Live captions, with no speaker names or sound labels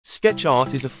Sketch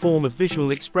art is a form of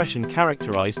visual expression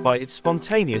characterized by its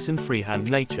spontaneous and freehand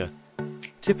nature.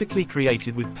 Typically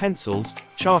created with pencils,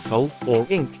 charcoal, or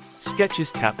ink,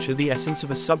 sketches capture the essence of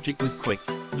a subject with quick,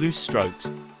 loose strokes.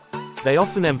 They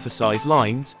often emphasize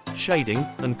lines, shading,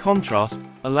 and contrast,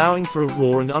 allowing for a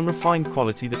raw and unrefined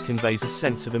quality that conveys a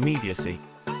sense of immediacy.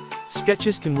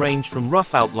 Sketches can range from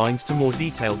rough outlines to more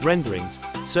detailed renderings,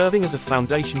 serving as a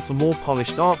foundation for more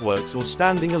polished artworks or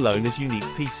standing alone as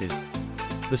unique pieces.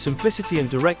 The simplicity and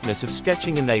directness of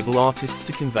sketching enable artists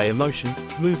to convey emotion,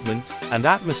 movement, and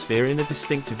atmosphere in a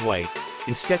distinctive way.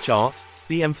 In sketch art,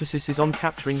 the emphasis is on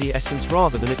capturing the essence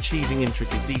rather than achieving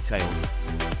intricate details.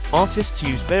 Artists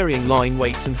use varying line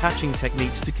weights and hatching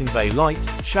techniques to convey light,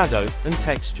 shadow, and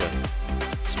texture.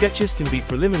 Sketches can be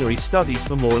preliminary studies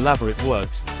for more elaborate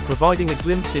works, providing a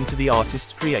glimpse into the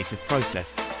artist's creative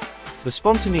process. The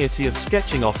spontaneity of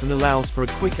sketching often allows for a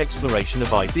quick exploration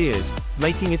of ideas,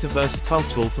 making it a versatile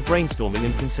tool for brainstorming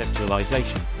and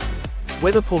conceptualization.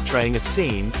 Whether portraying a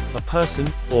scene, a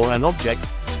person, or an object,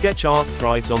 sketch art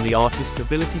thrives on the artist's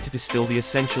ability to distill the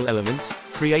essential elements,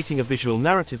 creating a visual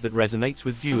narrative that resonates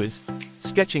with viewers.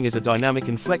 Sketching is a dynamic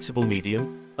and flexible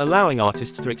medium, allowing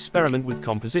artists to experiment with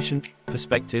composition,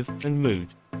 perspective, and mood.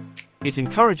 It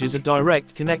encourages a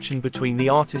direct connection between the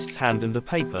artist's hand and the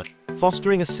paper,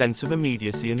 fostering a sense of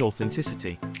immediacy and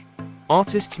authenticity.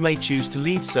 Artists may choose to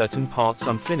leave certain parts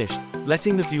unfinished,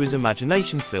 letting the viewer's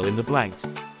imagination fill in the blanks.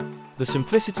 The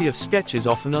simplicity of sketches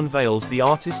often unveils the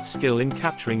artist's skill in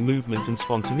capturing movement and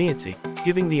spontaneity,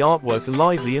 giving the artwork a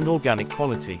lively and organic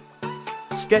quality.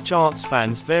 Sketch art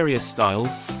spans various styles,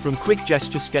 from quick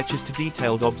gesture sketches to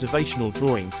detailed observational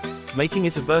drawings, making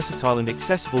it a versatile and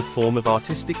accessible form of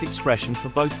artistic expression for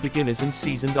both beginners and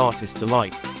seasoned artists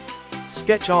alike.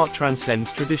 Sketch art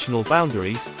transcends traditional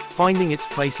boundaries, finding its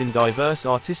place in diverse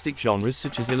artistic genres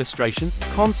such as illustration,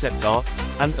 concept art,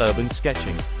 and urban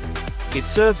sketching. It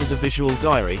serves as a visual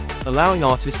diary, allowing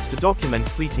artists to document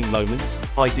fleeting moments,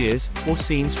 ideas, or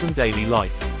scenes from daily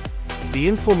life. The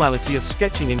informality of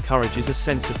sketching encourages a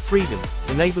sense of freedom,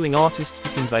 enabling artists to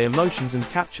convey emotions and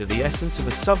capture the essence of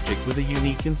a subject with a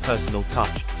unique and personal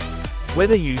touch.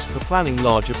 Whether used for planning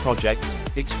larger projects,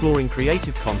 exploring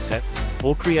creative concepts,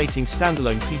 or creating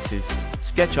standalone pieces,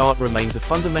 sketch art remains a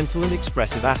fundamental and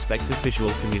expressive aspect of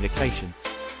visual communication.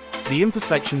 The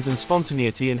imperfections and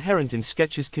spontaneity inherent in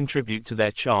sketches contribute to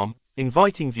their charm,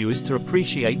 inviting viewers to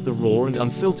appreciate the raw and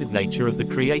unfiltered nature of the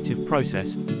creative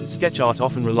process. Sketch art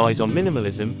often relies on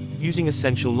minimalism, using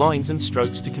essential lines and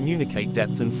strokes to communicate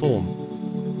depth and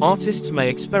form. Artists may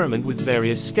experiment with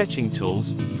various sketching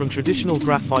tools, from traditional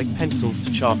graphite pencils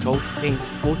to charcoal, ink,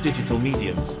 or digital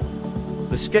mediums.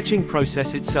 The sketching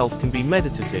process itself can be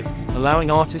meditative, allowing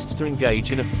artists to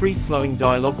engage in a free-flowing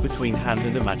dialogue between hand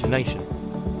and imagination.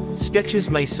 Sketches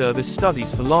may serve as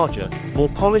studies for larger, more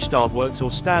polished artworks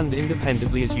or stand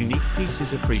independently as unique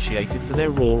pieces appreciated for their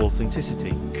raw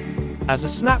authenticity. As a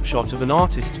snapshot of an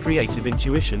artist's creative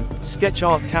intuition, sketch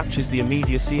art captures the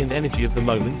immediacy and energy of the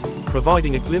moment,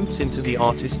 providing a glimpse into the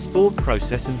artist's thought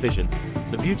process and vision.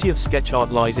 The beauty of sketch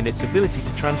art lies in its ability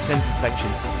to transcend perfection,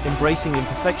 embracing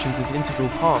imperfections as integral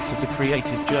parts of the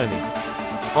creative journey.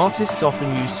 Artists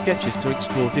often use sketches to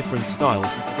explore different styles,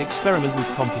 experiment with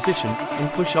composition,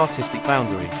 and push artistic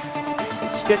boundaries.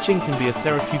 Sketching can be a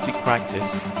therapeutic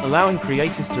practice, allowing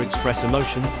creators to express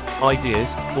emotions,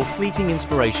 ideas, or fleeting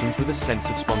inspirations with a sense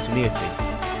of spontaneity.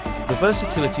 The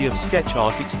versatility of sketch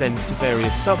art extends to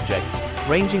various subjects,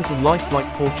 ranging from lifelike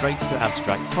portraits to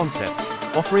abstract concepts,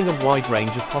 offering a wide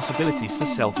range of possibilities for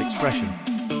self-expression.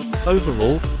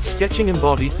 Overall, sketching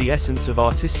embodies the essence of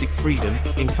artistic freedom,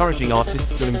 encouraging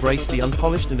artists to embrace the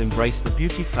unpolished and embrace the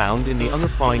beauty found in the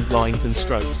unrefined lines and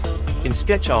strokes. In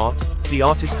sketch art, the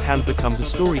artist's hand becomes a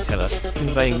storyteller,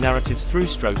 conveying narratives through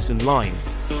strokes and lines.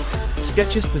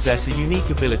 Sketches possess a unique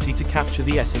ability to capture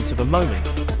the essence of a moment,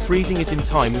 freezing it in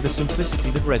time with a simplicity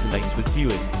that resonates with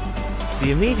viewers. The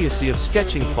immediacy of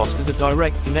sketching fosters a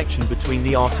direct connection between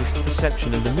the artist's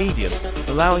perception and the medium,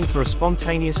 allowing for a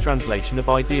spontaneous translation of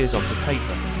ideas onto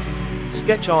paper.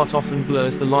 Sketch art often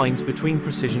blurs the lines between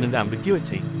precision and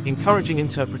ambiguity, encouraging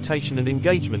interpretation and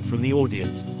engagement from the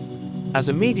audience. As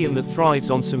a medium that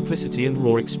thrives on simplicity and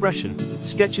raw expression,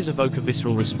 sketches evoke a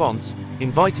visceral response,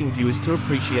 inviting viewers to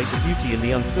appreciate the beauty in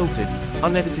the unfiltered,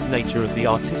 unedited nature of the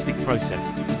artistic process.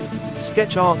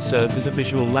 Sketch art serves as a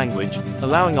visual language,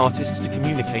 allowing artists to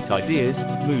communicate ideas,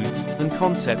 moods, and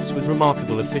concepts with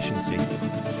remarkable efficiency.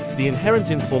 The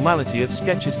inherent informality of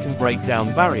sketches can break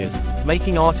down barriers,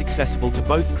 making art accessible to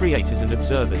both creators and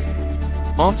observers.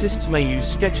 Artists may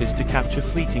use sketches to capture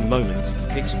fleeting moments,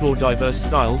 explore diverse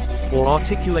styles, or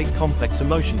articulate complex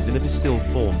emotions in a distilled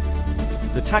form.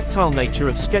 The tactile nature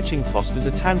of sketching fosters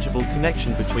a tangible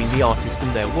connection between the artist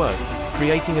and their work,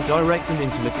 creating a direct and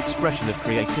intimate expression of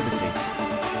creativity.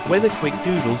 Whether quick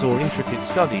doodles or intricate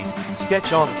studies,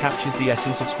 sketch art captures the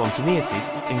essence of spontaneity,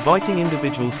 inviting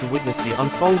individuals to witness the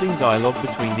unfolding dialogue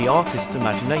between the artist's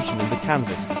imagination and the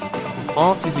canvas.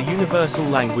 Art is a universal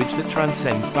language that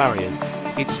transcends barriers.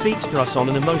 It speaks to us on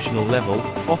an emotional level,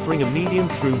 offering a medium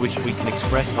through which we can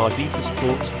express our deepest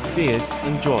thoughts, fears,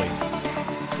 and joys.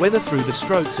 Whether through the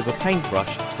strokes of a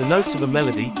paintbrush, the notes of a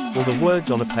melody, or the words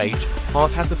on a page,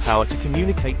 art has the power to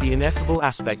communicate the ineffable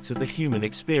aspects of the human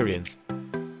experience.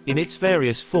 In its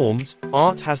various forms,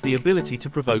 art has the ability to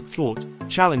provoke thought,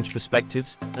 challenge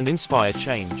perspectives, and inspire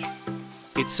change.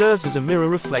 It serves as a mirror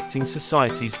reflecting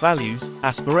society's values,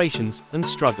 aspirations, and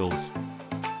struggles.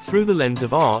 Through the lens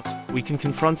of art, we can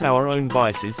confront our own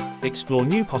biases, explore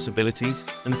new possibilities,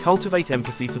 and cultivate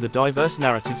empathy for the diverse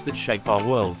narratives that shape our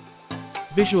world.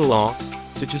 Visual arts,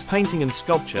 such as painting and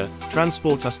sculpture,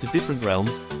 transport us to different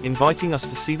realms, inviting us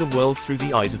to see the world through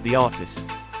the eyes of the artist.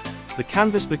 The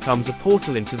canvas becomes a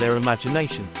portal into their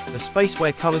imagination, a space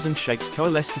where colors and shapes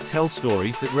coalesce to tell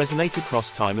stories that resonate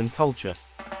across time and culture.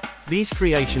 These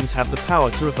creations have the power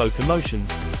to evoke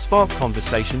emotions, spark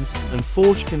conversations, and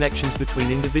forge connections between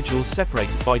individuals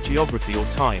separated by geography or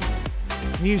time.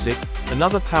 Music,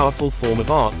 another powerful form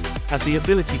of art, has the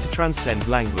ability to transcend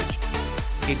language.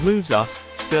 It moves us,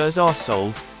 stirs our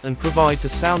souls, and provides a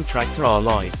soundtrack to our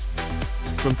lives.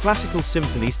 From classical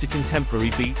symphonies to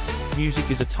contemporary beats, music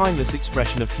is a timeless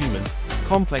expression of human,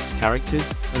 complex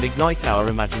characters, and ignite our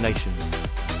imaginations.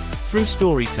 Through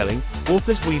storytelling,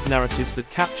 authors weave narratives that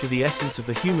capture the essence of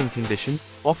the human condition,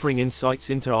 offering insights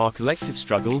into our collective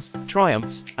struggles,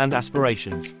 triumphs, and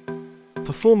aspirations.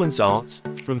 Performance arts,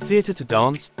 from theater to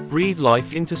dance, breathe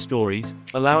life into stories,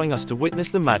 allowing us to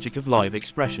witness the magic of live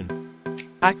expression.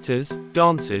 Actors,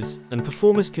 dancers, and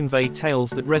performers convey tales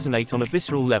that resonate on a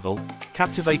visceral level,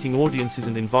 captivating audiences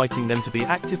and inviting them to be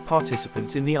active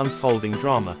participants in the unfolding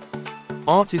drama.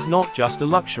 Art is not just a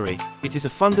luxury, it is a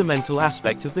fundamental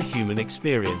aspect of the human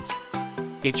experience.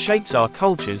 It shapes our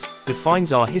cultures,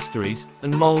 defines our histories,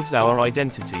 and molds our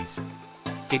identities.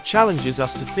 It challenges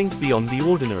us to think beyond the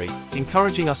ordinary,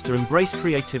 encouraging us to embrace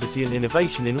creativity and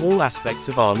innovation in all aspects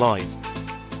of our lives.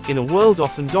 In a world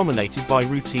often dominated by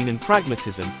routine and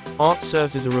pragmatism, art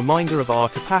serves as a reminder of our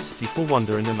capacity for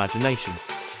wonder and imagination.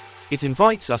 It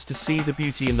invites us to see the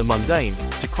beauty in the mundane,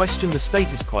 to question the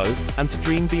status quo, and to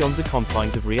dream beyond the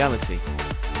confines of reality.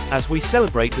 As we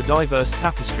celebrate the diverse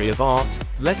tapestry of art,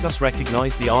 let us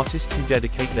recognize the artists who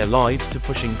dedicate their lives to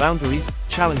pushing boundaries,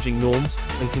 challenging norms,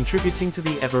 and contributing to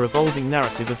the ever-evolving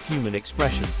narrative of human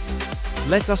expression.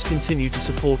 Let us continue to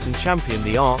support and champion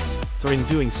the arts, for in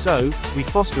doing so, we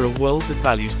foster a world that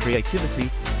values creativity,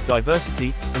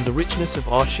 diversity, and the richness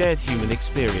of our shared human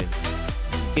experience.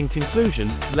 In conclusion,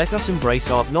 let us embrace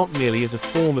art not merely as a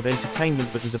form of entertainment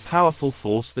but as a powerful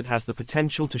force that has the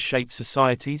potential to shape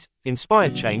societies, inspire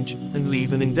change, and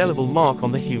leave an indelible mark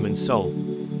on the human soul.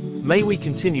 May we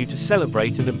continue to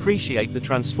celebrate and appreciate the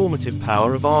transformative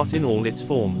power of art in all its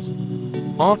forms.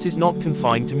 Art is not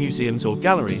confined to museums or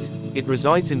galleries, it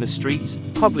resides in the streets,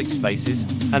 public spaces,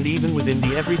 and even within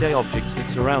the everyday objects that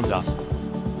surround us.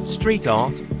 Street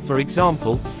art, for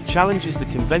example, challenges the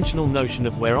conventional notion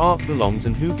of where art belongs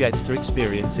and who gets to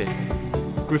experience it.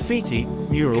 Graffiti,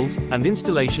 murals, and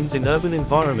installations in urban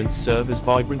environments serve as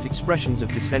vibrant expressions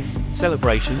of dissent,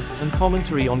 celebration, and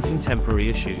commentary on contemporary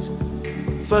issues.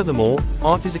 Furthermore,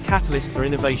 art is a catalyst for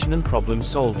innovation and problem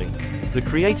solving. The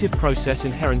creative process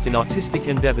inherent in artistic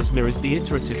endeavors mirrors the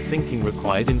iterative thinking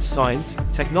required in science,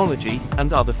 technology,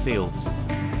 and other fields.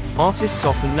 Artists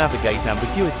often navigate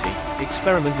ambiguity,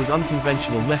 experiment with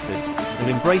unconventional methods, and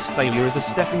embrace failure as a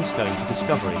stepping stone to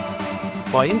discovery.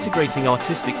 By integrating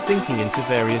artistic thinking into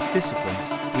various disciplines,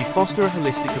 we foster a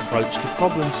holistic approach to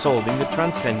problem solving that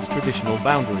transcends traditional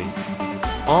boundaries.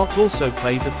 Art also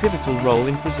plays a pivotal role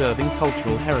in preserving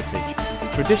cultural heritage.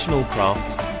 Traditional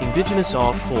crafts, indigenous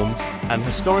art forms, and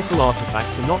historical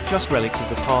artifacts are not just relics of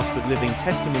the past but living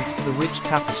testaments to the rich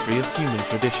tapestry of human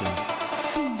traditions.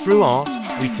 Through art,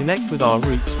 we connect with our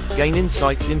roots, gain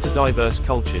insights into diverse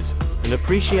cultures, and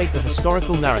appreciate the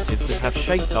historical narratives that have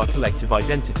shaped our collective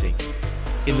identity.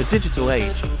 In the digital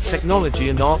age, technology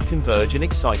and art converge in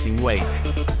exciting ways.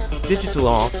 Digital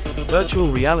art,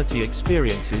 virtual reality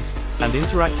experiences, and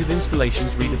interactive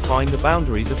installations redefine the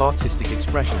boundaries of artistic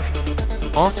expression.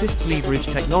 Artists leverage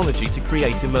technology to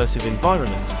create immersive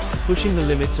environments, pushing the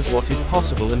limits of what is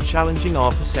possible and challenging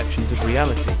our perceptions of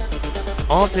reality.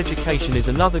 Art education is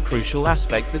another crucial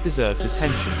aspect that deserves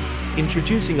attention.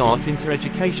 Introducing art into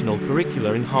educational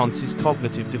curricula enhances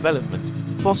cognitive development,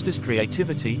 fosters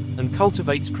creativity, and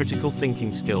cultivates critical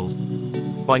thinking skills.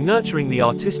 By nurturing the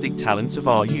artistic talents of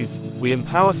our youth, we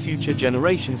empower future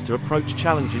generations to approach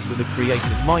challenges with a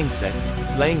creative mindset,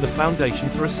 laying the foundation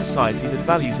for a society that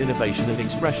values innovation and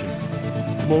expression.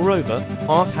 Moreover,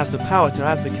 art has the power to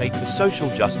advocate for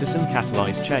social justice and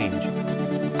catalyze change.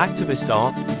 Activist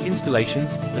art,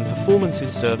 installations, and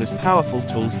performances serve as powerful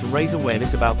tools to raise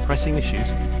awareness about pressing issues,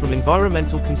 from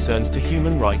environmental concerns to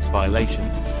human rights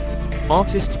violations.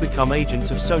 Artists become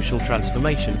agents of social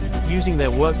transformation, using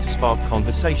their work to spark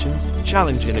conversations,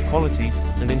 challenge inequalities,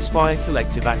 and inspire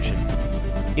collective action.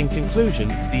 In conclusion,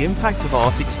 the impact of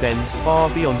art extends far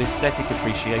beyond aesthetic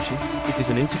appreciation. It is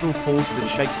an integral force that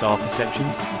shapes our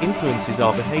perceptions, influences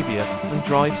our behavior, and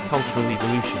drives cultural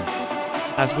evolution.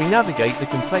 As we navigate the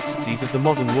complexities of the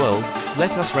modern world,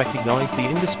 let us recognize the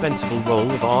indispensable role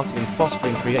of art in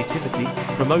fostering creativity,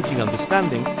 promoting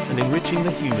understanding, and enriching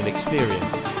the human experience.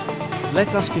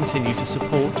 Let us continue to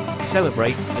support,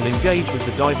 celebrate, and engage with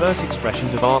the diverse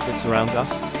expressions of art that surround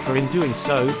us, for in doing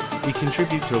so, we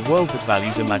contribute to a world that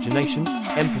values imagination,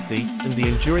 empathy, and the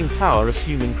enduring power of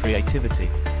human creativity.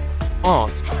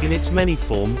 Art, in its many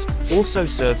forms, also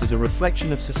serves as a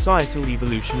reflection of societal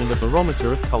evolution and a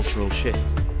barometer of cultural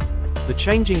shift. The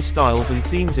changing styles and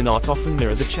themes in art often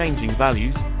mirror the changing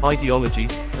values,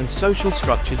 ideologies, and social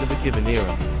structures of a given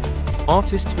era.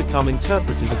 Artists become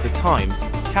interpreters of the times,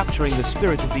 capturing the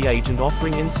spirit of the age and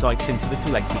offering insights into the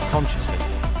collective consciousness.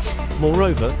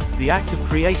 Moreover, the act of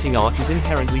creating art is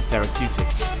inherently therapeutic.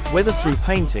 Whether through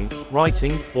painting,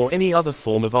 writing, or any other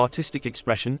form of artistic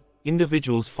expression,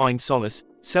 individuals find solace,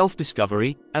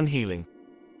 self-discovery, and healing.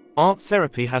 Art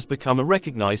therapy has become a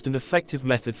recognized and effective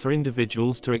method for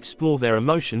individuals to explore their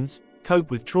emotions,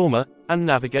 cope with trauma, and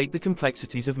navigate the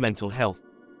complexities of mental health.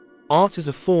 Art as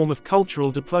a form of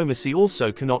cultural diplomacy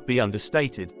also cannot be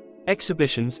understated.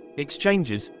 Exhibitions,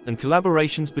 exchanges, and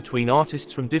collaborations between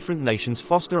artists from different nations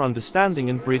foster understanding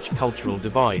and bridge cultural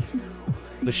divides.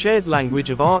 The shared language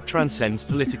of art transcends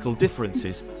political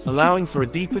differences, allowing for a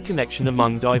deeper connection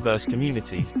among diverse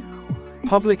communities.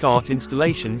 Public art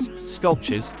installations,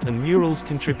 sculptures, and murals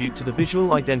contribute to the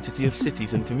visual identity of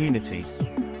cities and communities.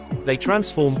 They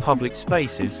transform public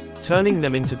spaces, turning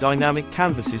them into dynamic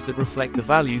canvases that reflect the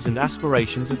values and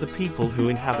aspirations of the people who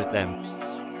inhabit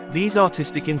them. These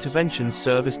artistic interventions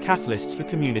serve as catalysts for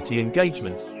community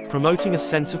engagement, promoting a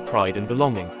sense of pride and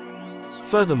belonging.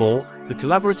 Furthermore, the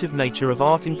collaborative nature of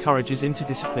art encourages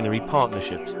interdisciplinary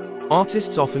partnerships.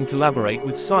 Artists often collaborate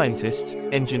with scientists,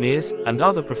 engineers, and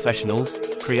other professionals,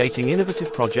 creating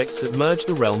innovative projects that merge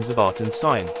the realms of art and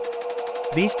science.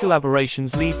 These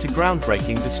collaborations lead to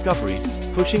groundbreaking discoveries,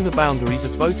 pushing the boundaries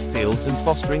of both fields and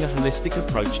fostering a holistic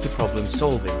approach to problem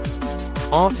solving.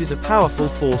 Art is a powerful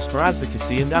force for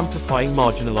advocacy and amplifying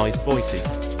marginalized voices.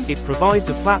 It provides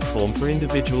a platform for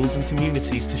individuals and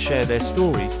communities to share their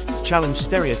stories, challenge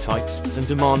stereotypes, and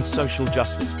demand social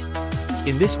justice.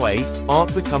 In this way,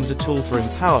 art becomes a tool for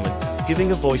empowerment,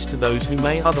 giving a voice to those who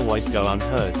may otherwise go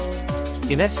unheard.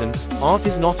 In essence, art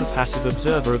is not a passive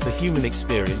observer of the human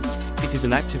experience, it is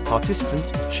an active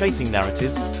participant, shaping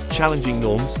narratives, challenging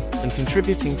norms, and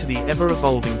contributing to the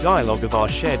ever-evolving dialogue of our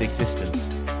shared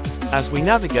existence. As we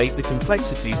navigate the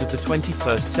complexities of the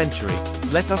 21st century,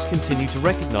 let us continue to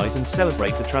recognize and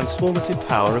celebrate the transformative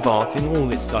power of art in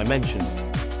all its dimensions.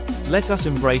 Let us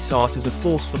embrace art as a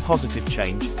force for positive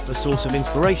change, a source of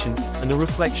inspiration, and a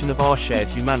reflection of our shared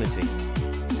humanity.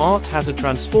 Art has a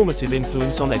transformative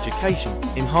influence on education,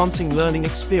 enhancing learning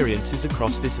experiences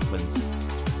across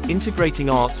disciplines. Integrating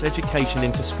arts education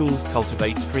into schools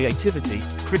cultivates creativity,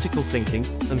 critical thinking,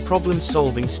 and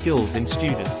problem-solving skills in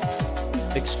students.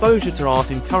 Exposure to art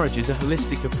encourages a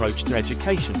holistic approach to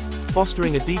education,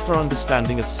 fostering a deeper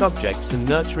understanding of subjects and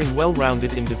nurturing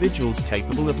well-rounded individuals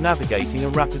capable of navigating a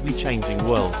rapidly changing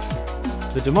world.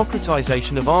 The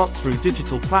democratization of art through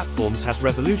digital platforms has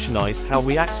revolutionized how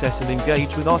we access and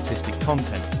engage with artistic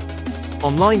content.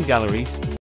 Online galleries,